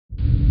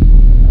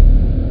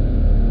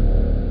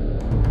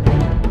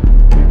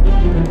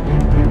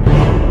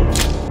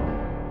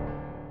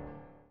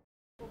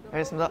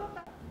하겠습니다.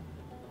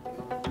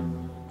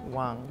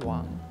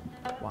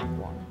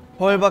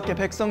 벌밖에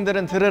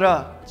백성들은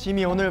들으라.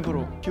 짐이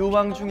오늘부로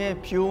뷰왕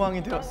중에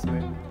뷰왕이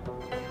되었음을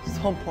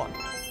선포한다.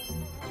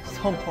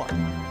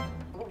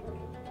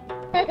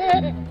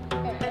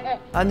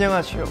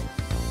 안녕하시오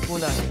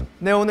문왕에게.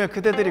 네, 오늘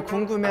그대들이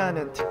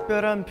궁금해하는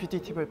특별한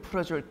뷰티 팁을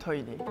풀어줄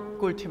터이니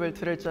꿀팁을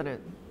들을 자는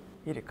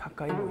이리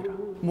가까이 모이라.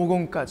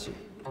 모공까지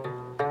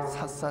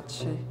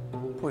샅샅이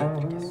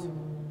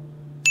보여드리겠소.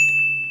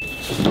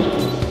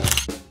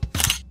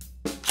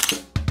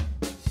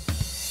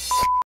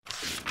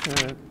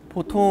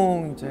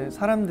 보통 이제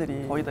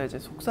사람들이 거의 다 이제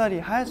속살이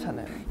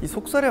하얗잖아요. 이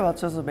속살에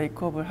맞춰서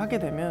메이크업을 하게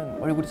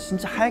되면 얼굴이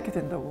진짜 하얗게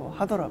된다고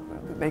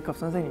하더라고요. 그 메이크업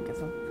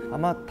선생님께서.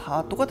 아마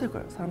다 똑같을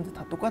거예요. 사람들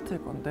다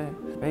똑같을 건데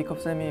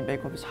메이크업 쌤이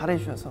메이크업을 잘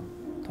해주셔서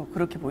더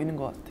그렇게 보이는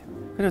것 같아요.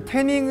 그리고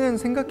태닝은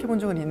생각해 본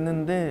적은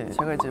있는데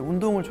제가 이제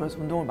운동을 좋아해서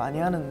운동을 많이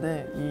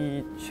하는데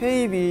이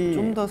쉐입이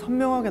좀 더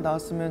선명하게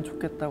나왔으면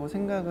좋겠다고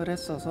생각을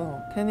했어서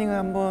태닝을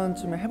한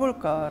번쯤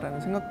해볼까 라는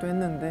생각도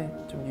했는데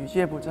좀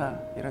유지해보자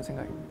이런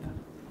생각입니다.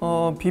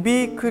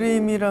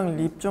 비비크림이랑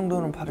립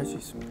정도는 바를 수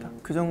있습니다.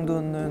 그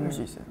정도는 할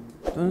수 있어요.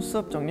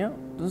 눈썹 정리요?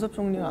 눈썹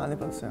정리는 안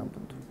해봤어요, 한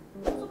번도.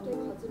 눈썹 되게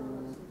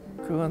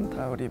가지런하신데. 그건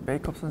다 우리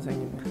메이크업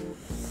선생님.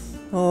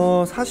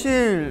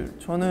 사실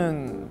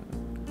저는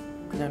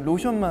그냥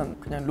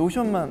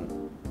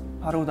로션만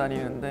바르고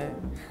다니는데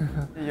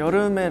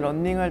여름에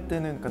런닝할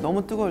때는, 그러니까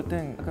너무 뜨거울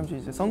땐 가끔씩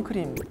이제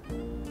선크림만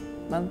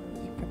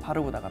이렇게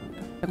바르고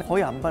나갑니다.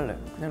 거의 안 발라요.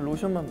 그냥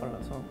로션만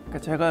발라서. 그러니까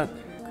제가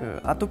그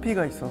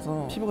아토피가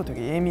있어서 피부가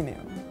되게 예민해요.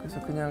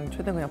 그래서 그냥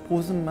최대한 그냥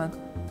보습만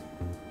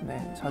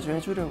자주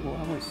해주려고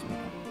하고 있습니다.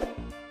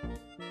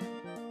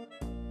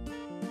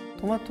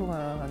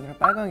 토마토가 아니라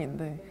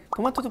빨강인데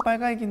토마토도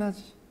빨강이긴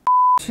하지.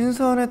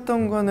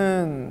 신선했던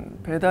거는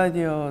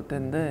배드아이디어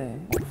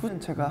때인데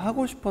제가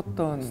하고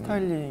싶었던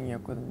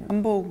스타일링이었거든요.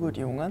 한복을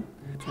이용한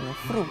저는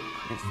후룩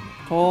하겠습니다.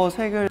 저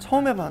색을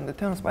처음 해봤는데,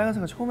 태어나서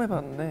빨간색을 처음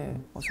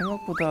해봤는데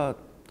생각보다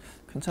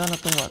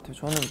괜찮았던 것 같아요.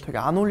 저는 되게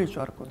안 어울릴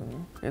줄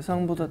알았거든요.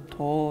 예상보다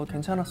더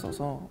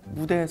괜찮았어서,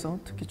 무대에서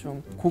특히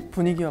좀 곡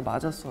분위기와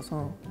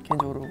맞았어서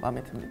개인적으로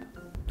마음에 듭니다.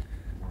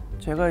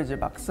 제가 이제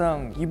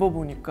막상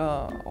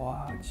입어보니까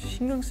와,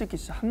 신경 쓸 게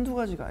진짜 한두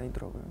가지가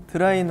아니더라고요.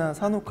 드라이나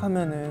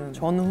산옥하면은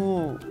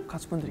전후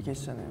가수분들이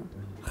계시잖아요.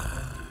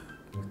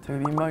 되게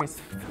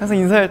민망했어요. 항상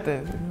인사할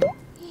때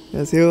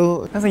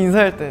안녕하세요. 항상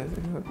인사할 때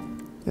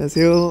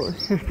안녕하세요.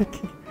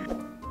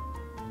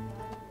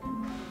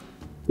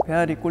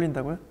 배알이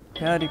꼴린다고요?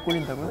 배알이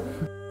꼴린다고요?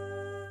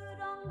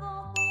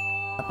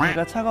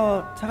 배가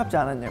차갑지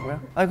않았냐고요?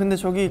 아 근데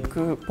저기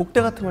그 복대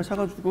같은 걸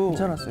사가지고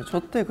괜찮았어요. 저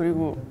때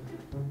그리고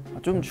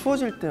좀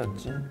추워질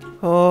때였지.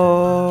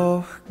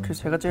 그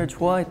제가 제일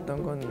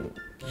좋아했던 건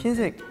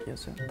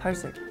흰색이었어요.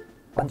 탈색.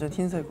 완전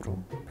흰색으로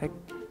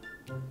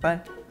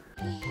백발.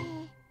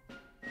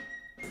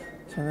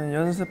 저는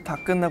연습 다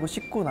끝나고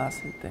씻고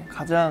나왔을 때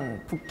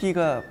가장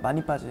붓기가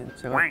많이 빠진,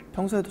 제가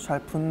평소에도 잘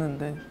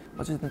붓는데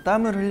어쨌든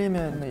땀을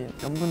흘리면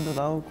염분도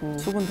나오고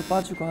수분도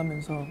빠지고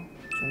하면서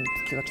좀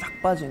붓기가 쫙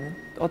빠지는,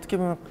 어떻게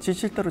보면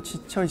지칠 대로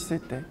지쳐 있을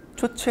때,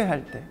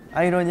 초췌할 때,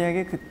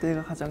 아이러니하게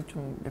그때가 가장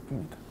좀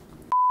예쁩니다.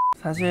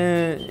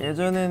 사실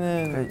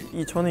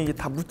예전에는 저는 이게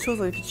다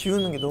묻혀서 이렇게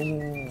지우는 게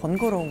너무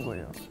번거로운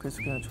거예요. 그래서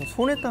그냥 저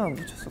손에다만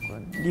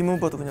묻혔었거든요.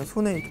 리무버도 그냥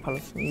손에 이렇게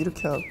발랐으면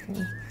이렇게 하고.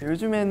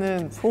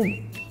 요즘에는 솜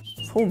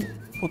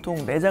보통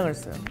 4장을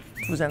써요.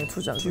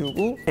 2장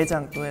지우고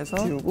 4장 또 해서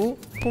지우고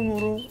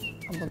솜으로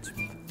한 번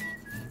칩니다.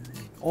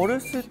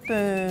 어렸을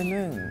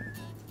때는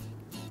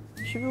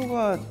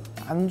피부가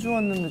안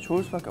좋았는데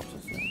좋을 수밖에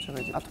없었어요. 제가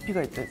이제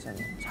아토피가 있다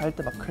했잖아요. 잘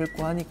때 막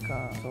긁고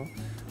하니까. 그래서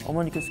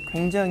어머니께서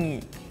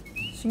굉장히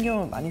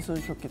신경을 많이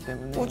써주셨기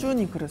때문에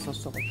꾸준히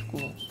그랬었어가지고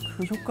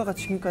그 효과가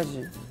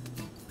지금까지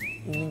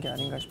있는 게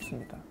아닌가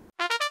싶습니다.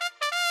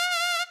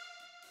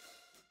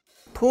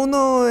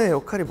 토너의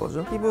역할이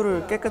뭐죠?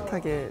 피부를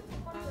깨끗하게.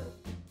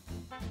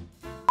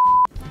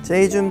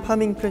 제이준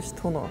파밍 프레쉬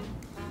토너,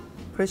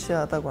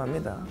 프레쉬하다고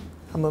합니다.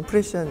 한번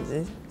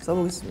프레쉬한지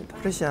써보겠습니다.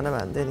 프레쉬 안 하면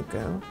안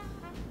되니까요.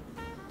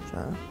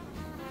 자,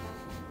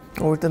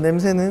 일단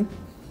냄새는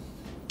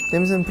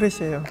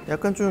프레쉬예요.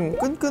 약간 좀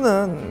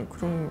끈끈한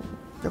그런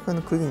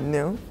약간 그게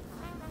있네요.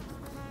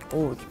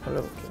 이렇게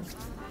발라볼게요.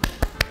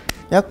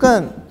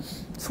 약간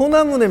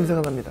소나무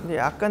냄새가 납니다. 근데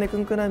약간의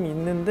끈끈함이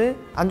있는데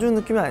안 좋은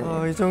느낌이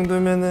아니에요. 이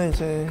정도면은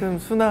이제 조금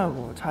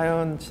순하고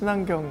자연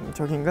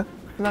친환경적인가?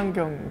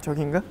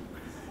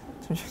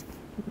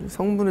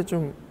 성분에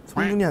좀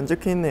성분이 안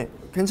적혀있네.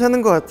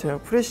 괜찮은 것 같아요.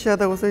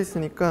 프레쉬하다고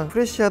써있으니까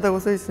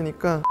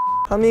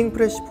파밍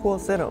프레쉬 포어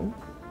세럼.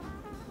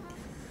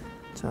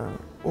 자,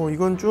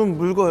 이건 좀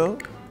묽어요.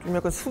 좀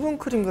약간 수분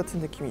크림 같은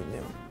느낌이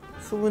있네요.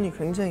 수분이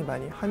굉장히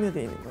많이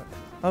함유되어 있는 것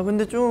같아요.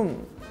 근데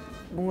좀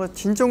뭔가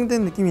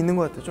진정된 느낌이 있는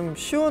것 같아요. 좀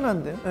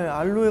시원한데요? 네,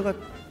 알로에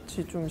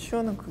같이 좀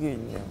시원한 그게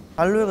있네요.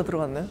 알로에가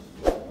들어갔나요?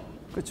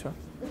 그쵸?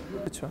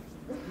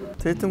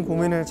 들뜬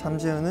고민을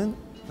잠재우는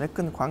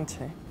매끈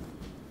광채.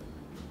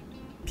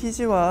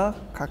 피지와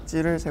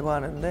각질을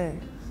제거하는데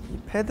이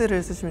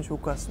패드를 쓰시면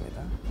좋을 것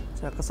같습니다.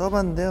 제가 아까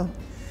써봤는데요.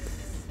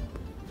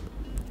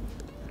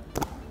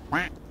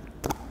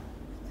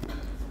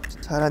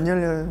 잘 안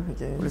열려요.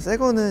 이게 원래 새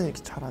거는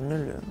이렇게 잘 안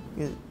열려요.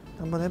 이게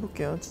한번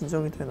해볼게요.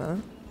 진정이 되나?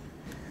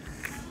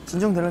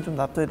 진정되려면 좀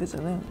놔둬야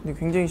되잖아요. 근데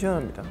굉장히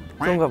시원합니다.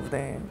 그런가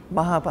보네.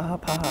 마하바하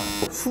바하.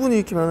 수분이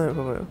이렇게 많아요.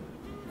 봐봐요.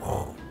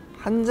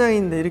 한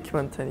장인데 이렇게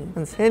많다니.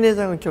 한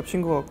 3-4장은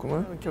겹친 것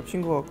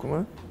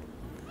같구만.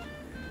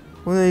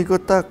 오늘 이거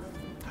딱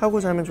하고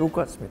자면 좋을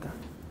것 같습니다.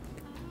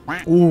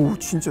 오,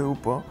 진짜 이거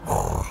봐.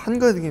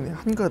 한가득이네,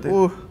 한가득.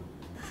 오,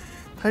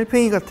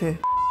 달팽이 같아.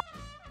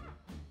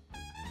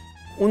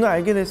 오늘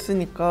알게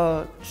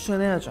됐으니까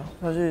추천해야죠.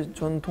 사실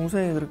전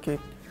동생이 그렇게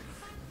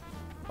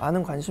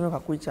많은 관심을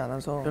갖고 있지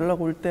않아서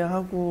연락 올 때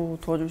하고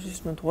도와줄 수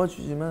있으면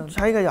도와주지만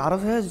자기가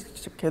알아서 해야지.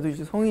 걔도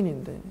이제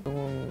성인인데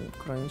조금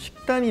그런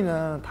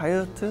식단이나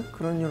다이어트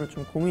그런 이유로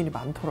좀 고민이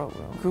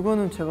많더라고요.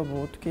 그거는 제가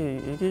뭐 어떻게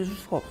얘기해 줄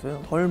수가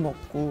없어요. 덜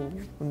먹고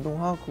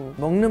운동하고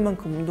먹는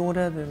만큼 운동을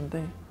해야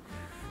되는데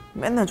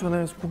맨날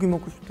전화해서 고기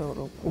먹고 싶다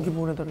그러고 고기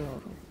보내달라고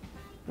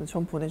그러고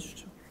전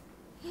보내주죠.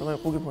 전화에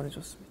고기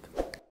보내줬습니다.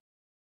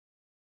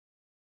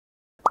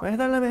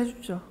 해달라면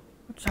해주죠.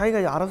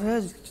 자기가 알아서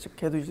해야지.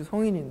 걔도 이제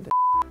성인인데.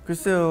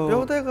 글쎄요,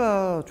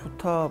 뼈대가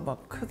좋다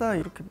막 크다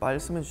이렇게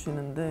말씀해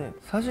주시는데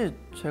사실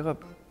제가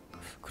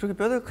그렇게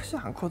뼈대가 크지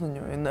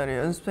않거든요. 옛날에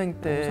연습생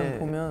때 영상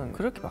보면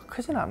그렇게 막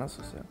크진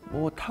않았었어요.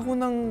 뭐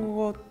타고난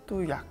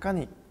것도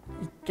약간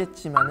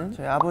있겠지만은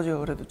저희 아버지가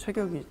그래도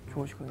체격이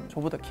좋으시거든요.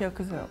 저보다 키가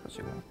크세요,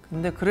 아버지가.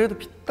 근데 그래도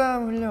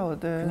피땀 흘려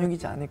얻은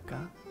근육이지 않을까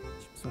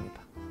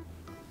싶습니다.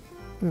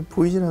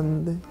 보이진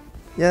않는데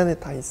이 안에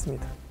다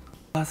있습니다.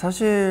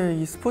 사실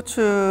이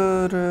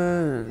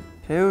스포츠를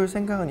배울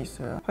생각은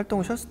있어요.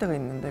 활동을 쉬었을 때가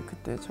있는데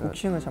그때 제가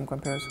복싱을 잠깐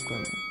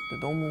배웠었거든요.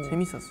 근데 너무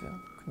재밌었어요.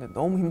 근데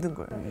너무 힘든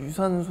거예요.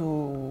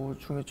 유산소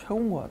중에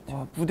최고인 것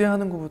같아요. 무대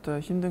하는 것보다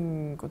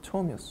힘든 건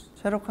처음이었어.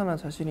 체력 하나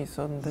자신이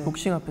있었는데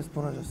복싱 앞에서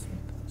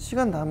무너졌습니다.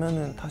 시간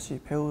나면은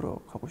다시 배우러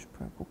가고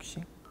싶어요.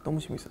 복싱 너무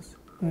재밌었어요.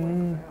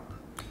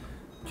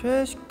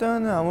 최애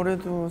식단은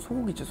아무래도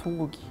소고기죠.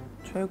 소고기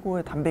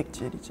최고의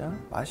단백질이자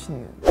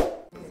맛있는.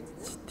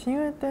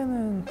 치팅할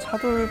때는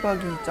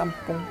차돌박이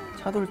짬뽕,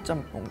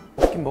 차돌짬뽕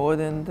먹긴 먹어야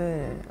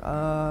되는데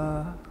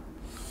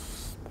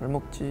뭘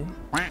먹지?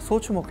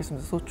 소초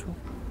먹겠습니다. 소초,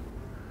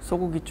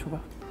 소고기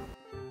초밥.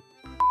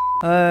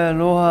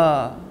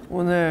 로하,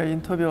 오늘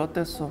인터뷰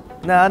어땠어?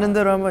 나 아는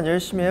대로 한번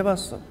열심히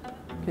해봤어.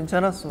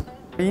 괜찮았어.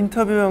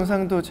 인터뷰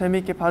영상도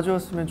재밌게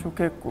봐주었으면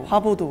좋겠고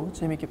화보도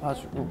재밌게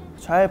봐주고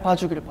잘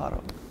봐주길 바라.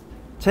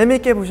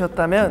 재밌게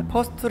보셨다면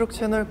퍼스트룩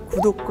채널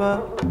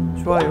구독과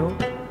좋아요,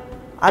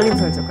 알림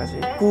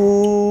설정까지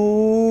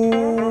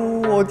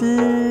꾹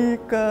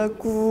어디가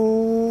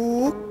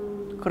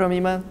꾹. 그럼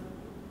이만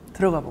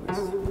들어가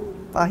보겠어.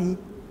 빠히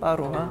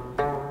빠로하.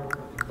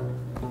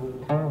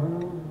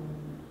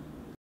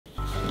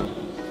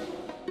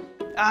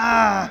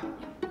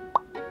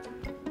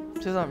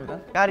 죄송합니다.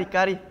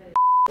 까리.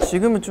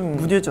 지금은 좀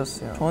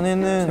무뎌졌어요.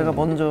 전에는 제가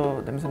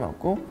먼저 냄새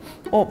맡고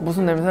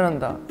무슨 냄새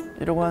난다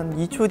이러고 한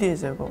 2초 뒤에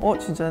제가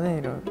진짜네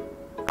이러.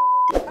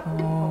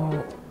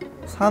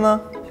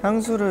 사나?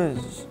 향수를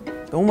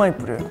너무 많이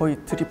뿌려요. 거의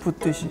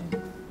들이붓듯이.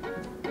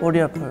 머리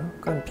아파요.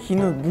 약간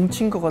비누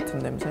뭉친 것 같은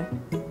냄새?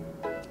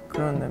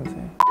 그런 냄새.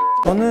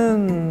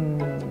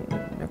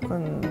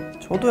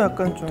 저도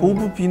약간 좀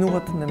도부 비누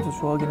같은 냄새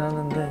좋아하긴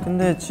하는데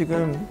근데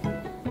지금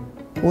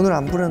오늘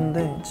안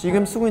뿌렸는데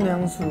지금 쓰고 있는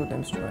향수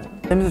냄새 좋아요.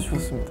 냄새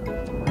좋습니다.